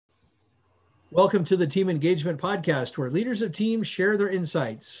Welcome to the Team Engagement Podcast, where leaders of teams share their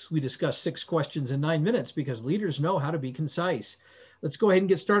insights. We discuss 6 questions in 9 minutes because leaders know how to be concise. Let's go ahead and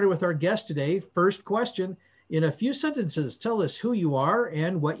get started with our guest today. First question, in a few sentences, tell us who you are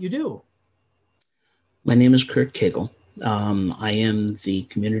and what you do. My name is Kurt Cagle. I am the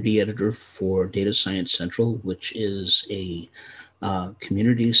community editor for Data Science Central, which is a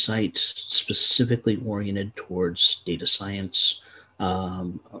community site specifically oriented towards data science,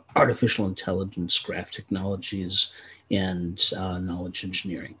 artificial intelligence, graph technologies, and knowledge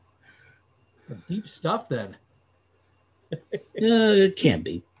engineering. Deep stuff then. It can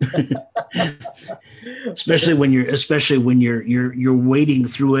be, especially when you're wading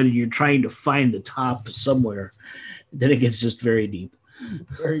through it and you're trying to find the top somewhere. Then it gets just very deep.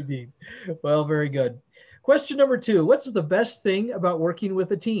 Very deep. Well, very good. Question number 2, what's the best thing about working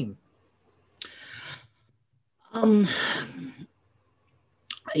with a team?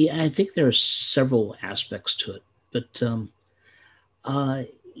 I think there are several aspects to it, but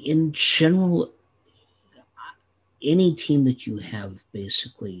in general, any team that you have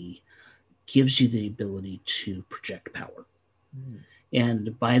basically gives you the ability to project power.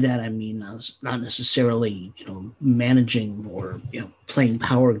 And by that, I mean not necessarily, managing or, playing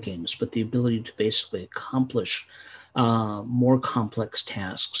power games, but the ability to basically accomplish more complex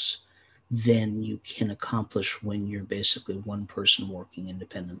tasks than you can accomplish when you're basically one person working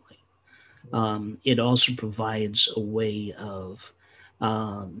independently. It also provides a way of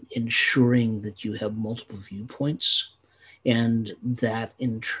ensuring that you have multiple viewpoints, and that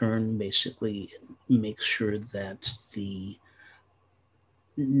in turn basically makes sure that the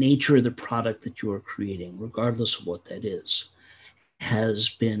nature of the product that you are creating, regardless of what that is, has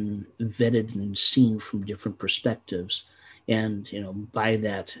been vetted and seen from different perspectives. And, by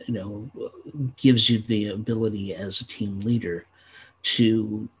that, gives you the ability as a team leader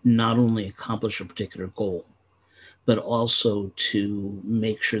to not only accomplish a particular goal, but also to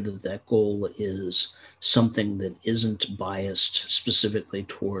make sure that that goal is something that isn't biased specifically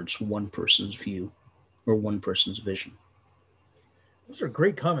towards one person's view or one person's vision. Those are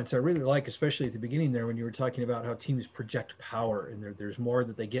great comments. I really like, especially at the beginning there, when you were talking about how teams project power and there's more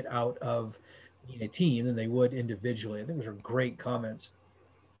that they get out of being a team than they would individually. I think those are great comments.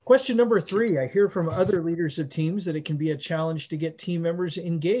 Question number 3, I hear from other leaders of teams that it can be a challenge to get team members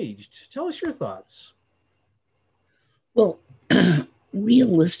engaged. Tell us your thoughts. Well,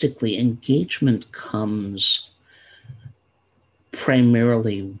 realistically, engagement comes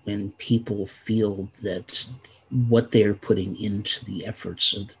primarily when people feel that what they're putting into the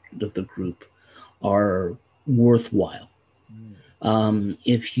efforts of the group are worthwhile.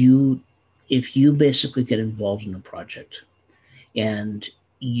 If you basically get involved in a project and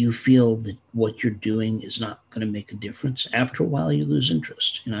you feel that what you're doing is not going to make a difference, after a while you lose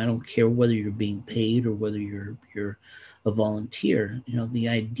interest. I don't care whether you're being paid or whether you're a volunteer. The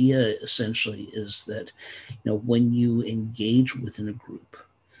idea essentially is that, when you engage within a group,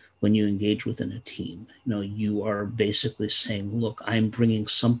 when you engage within a team, you are basically saying, look, I'm bringing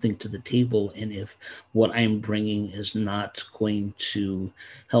something to the table. And if what I'm bringing is not going to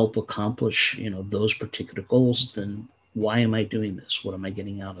help accomplish, those particular goals, then why am I doing this? What am I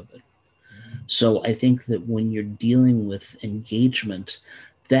getting out of it? So I think that when you're dealing with engagement,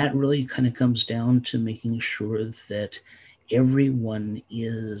 that really kind of comes down to making sure that everyone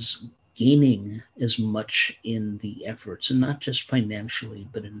is gaining as much in the efforts, and not just financially,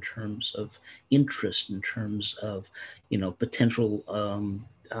 but in terms of interest, in terms of, potential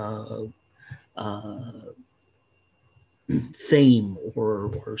fame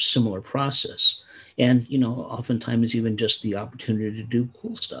or similar process. And, oftentimes even just the opportunity to do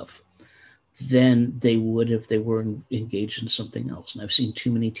cool stuff than they would if they were engaged in something else. And I've seen too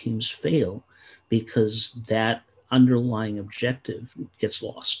many teams fail because that underlying objective gets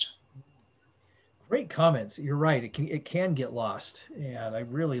lost. Great comments. You're right. It can get lost. And I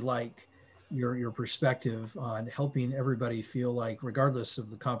really like your perspective on helping everybody feel like, regardless of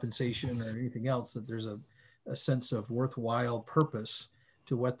the compensation or anything else, that there's a sense of worthwhile purpose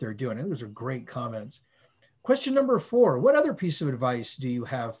to what they're doing. And those are great comments. Question number 4, what other piece of advice do you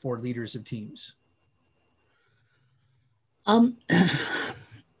have for leaders of teams? I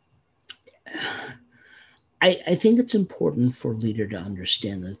think it's important for a leader to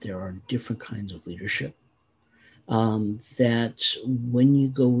understand that there are different kinds of leadership. That when you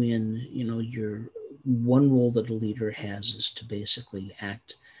go in, your one role that a leader has is to basically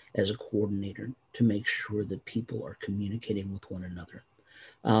act as a coordinator to make sure that people are communicating with one another.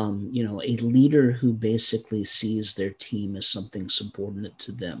 A leader who basically sees their team as something subordinate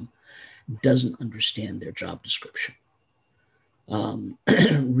to them doesn't understand their job description.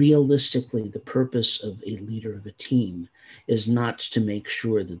 Realistically, the purpose of a leader of a team is not to make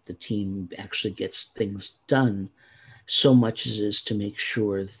sure that the team actually gets things done so much as is to make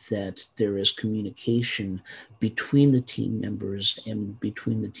sure that there is communication between the team members and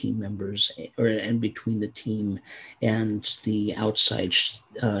between the team members and between the team and the outside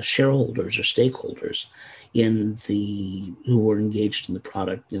shareholders or stakeholders who are engaged in the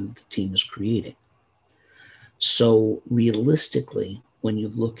product and the team is creating. So realistically, when you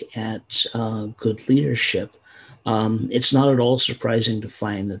look at good leadership, it's not at all surprising to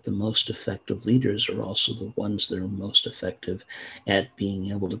find that the most effective leaders are also the ones that are most effective at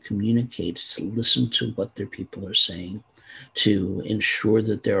being able to communicate, to listen to what their people are saying, to ensure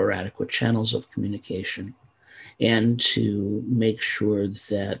that there are adequate channels of communication, and to make sure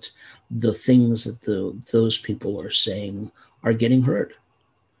that the things that those people are saying are getting heard.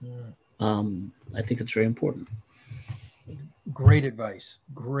 I think it's very important. Great advice.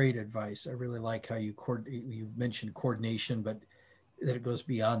 Great advice. I really like how you mentioned coordination, but that it goes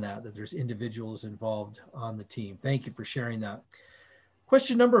beyond that there's individuals involved on the team. Thank you for sharing that.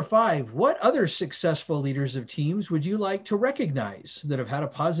 Question number 5, what other successful leaders of teams would you like to recognize that have had a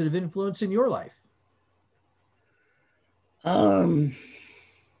positive influence in your life?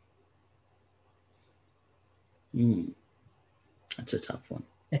 That's a tough one.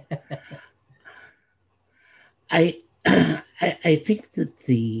 I think that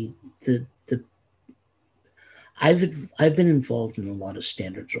I've been involved in a lot of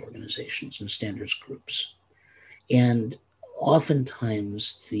standards organizations and standards groups, and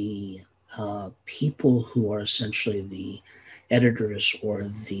oftentimes the people who are essentially the editors or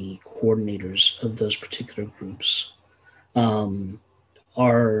the coordinators of those particular groups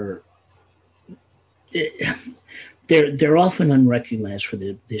are they're often unrecognized for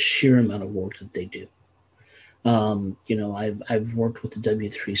the sheer amount of work that they do. I've worked with the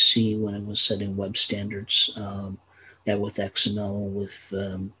W3C when I was setting web standards, with XML, with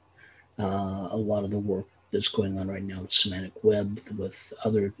a lot of the work that's going on right now with semantic web, with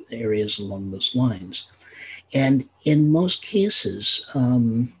other areas along those lines. And in most cases,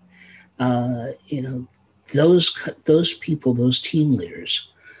 those people, those team leaders,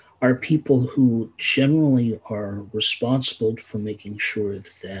 are people who generally are responsible for making sure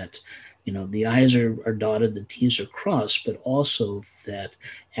that the I's are dotted, the T's are crossed, but also that,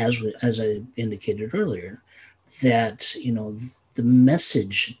 as I indicated earlier, that the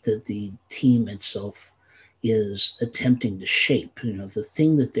message that the team itself is attempting to shape, the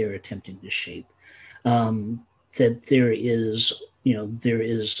thing that they're attempting to shape, that there is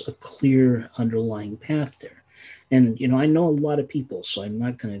a clear underlying path there. And I know a lot of people, so I'm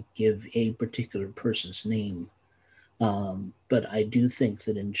not going to give a particular person's name. But I do think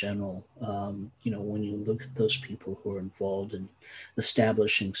that in general, when you look at those people who are involved in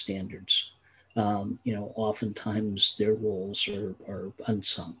establishing standards, oftentimes their roles are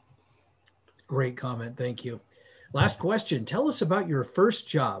unsung. Great comment. Thank you. Last question. Tell us about your first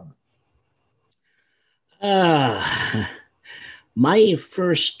job. My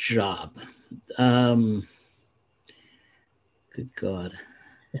first job. Good God.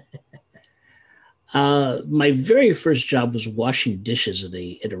 My very first job was washing dishes at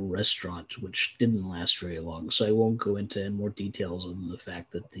a restaurant, which didn't last very long. So I won't go into more details on the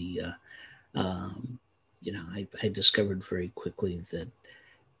fact that I discovered very quickly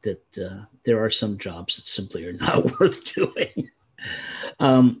that there are some jobs that simply are not worth doing.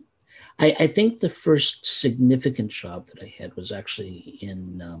 I think the first significant job that I had was actually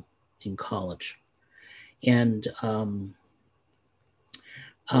in college, and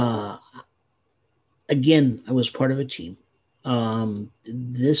again, I was part of a team.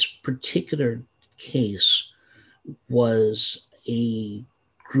 This particular case was a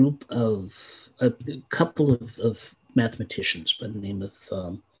couple of mathematicians by the name of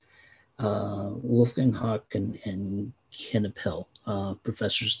Wolfgang Hack and Ken Appel,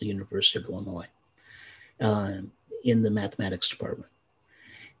 professors at the University of Illinois, in the mathematics department.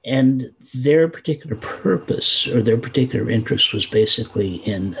 And their particular purpose or their particular interest was basically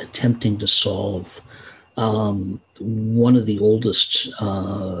in attempting to solve one of the oldest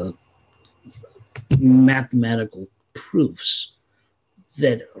mathematical proofs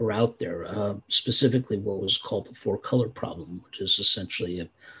that are out there, specifically what was called the four-color problem, which is essentially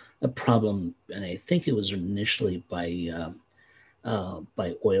a problem, and I think it was initially by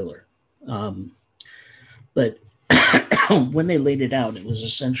Euler. But when they laid it out, it was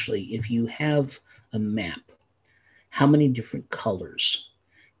essentially, if you have a map, how many different colors,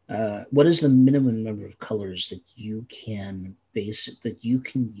 what is the minimum number of colors that you can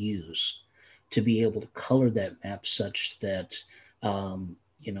use to be able to color that map such that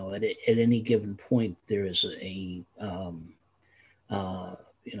At any given point, there is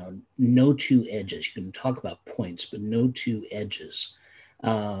no two edges. You can talk about points, but no two edges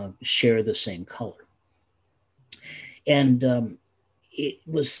share the same color. And it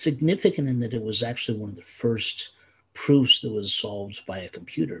was significant in that it was actually one of the first proofs that was solved by a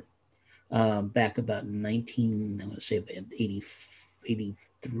computer back about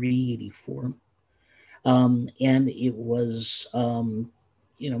 83, 84. And it was,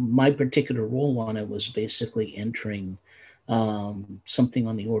 my particular role on it was basically entering something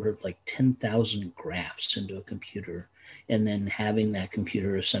on the order of like 10,000 graphs into a computer, and then having that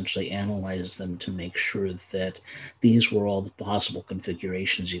computer essentially analyze them to make sure that these were all the possible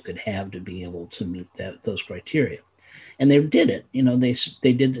configurations you could have to be able to meet those criteria. And they did it.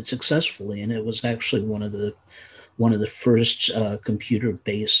 They did it successfully, and it was actually one of the first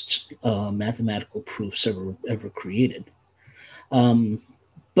computer-based mathematical proofs ever created.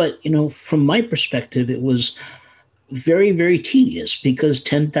 But from my perspective, it was very, very tedious, because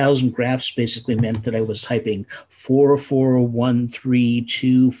 10,000 graphs basically meant that I was typing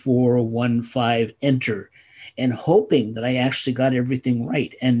 44132415 enter, and hoping that I actually got everything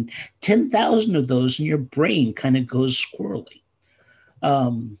right. And 10,000 of those in your brain kind of goes squirrely.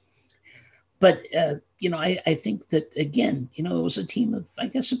 But I think that, again, it was a team of, I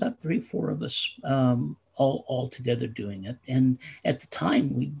guess, about 3-4 of us all together doing it. And at the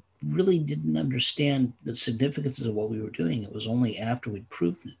time, we really didn't understand the significance of what we were doing. It was only after we'd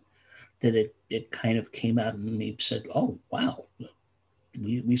proven it that it kind of came out, and we said, oh, wow,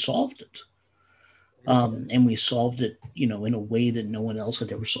 we solved it. And we solved it, in a way that no one else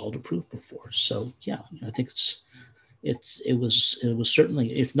had ever solved a proof before. So, yeah, I think it was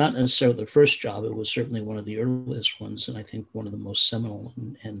certainly, if not necessarily the first job, it was certainly one of the earliest ones, and I think one of the most seminal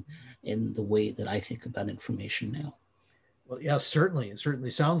and in the way that I think about information now. Well, yeah, certainly. It certainly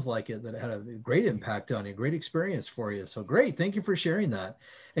sounds like it, that it had a great impact on you, great experience for you. So great. Thank you for sharing that.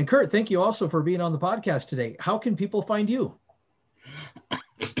 And Kurt, thank you also for being on the podcast today. How can people find you?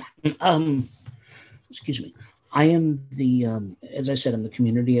 Excuse me. I am as I said, I'm the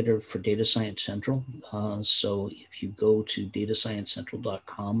community editor for Data Science Central. So if you go to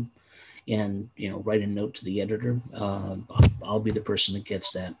datasciencecentral.com and write a note to the editor, I'll be the person that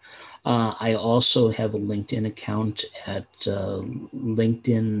gets that. I also have a LinkedIn account at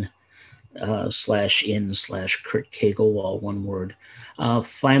LinkedIn /in/Kurt Cagle, all one word.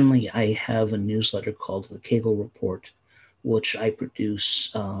 Finally, I have a newsletter called the Cagle Report, which I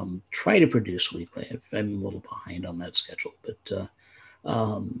try to produce weekly. I'm a little behind on that schedule, but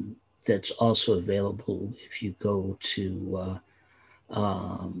that's also available if you go to,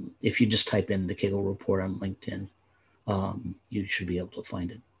 if you just type in the Cagle Report on LinkedIn, you should be able to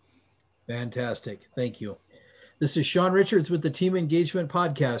find it. Fantastic. Thank you. This is Sean Richards with the Team Engagement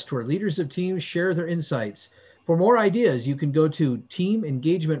Podcast, where leaders of teams share their insights. For more ideas, you can go to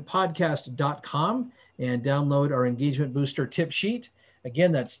teamengagementpodcast.com and download our Engagement Booster tip sheet.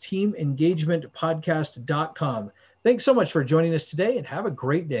 Again, that's teamengagementpodcast.com. Thanks so much for joining us today, and have a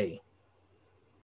great day.